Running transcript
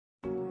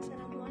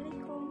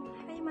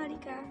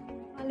Hemalika.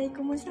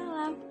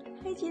 Waalaikumsalam.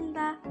 Hai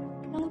Cinta.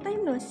 Long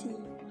time no see.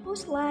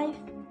 How's life?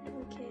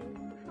 Okay.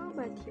 How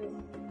about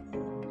you?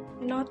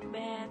 Not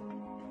bad.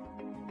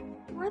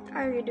 What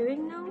are you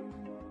doing now?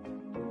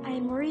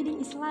 I'm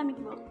reading Islamic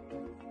book.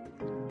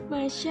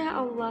 Masya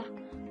Allah.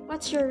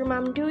 What's your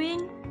mom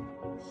doing?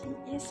 She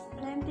is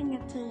planting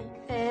a tree.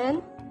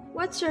 And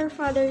what's your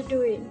father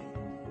doing?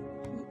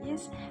 He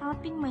is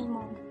helping my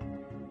mom.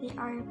 They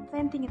are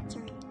planting a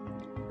tree.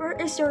 Where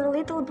is your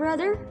little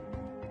brother?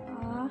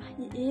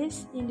 He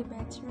is in the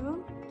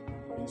bedroom.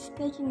 He's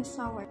taking a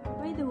shower.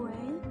 By the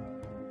way,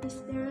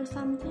 is there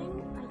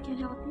something I can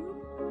help you?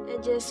 I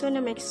just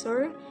wanna make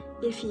sure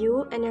if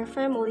you and your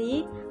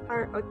family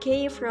are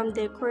okay from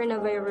the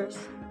coronavirus.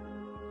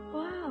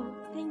 Wow,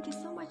 thank you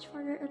so much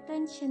for your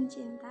attention,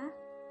 Cinta.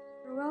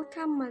 You're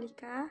welcome,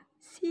 Malika.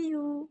 See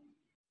you.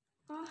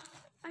 Oh,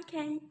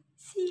 okay.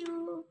 See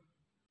you.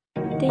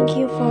 Thank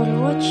you for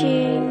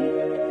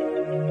watching.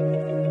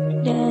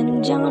 Dan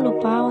jangan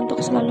lupa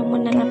untuk selalu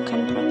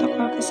menerapkan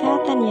protokol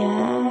kesehatan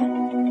ya.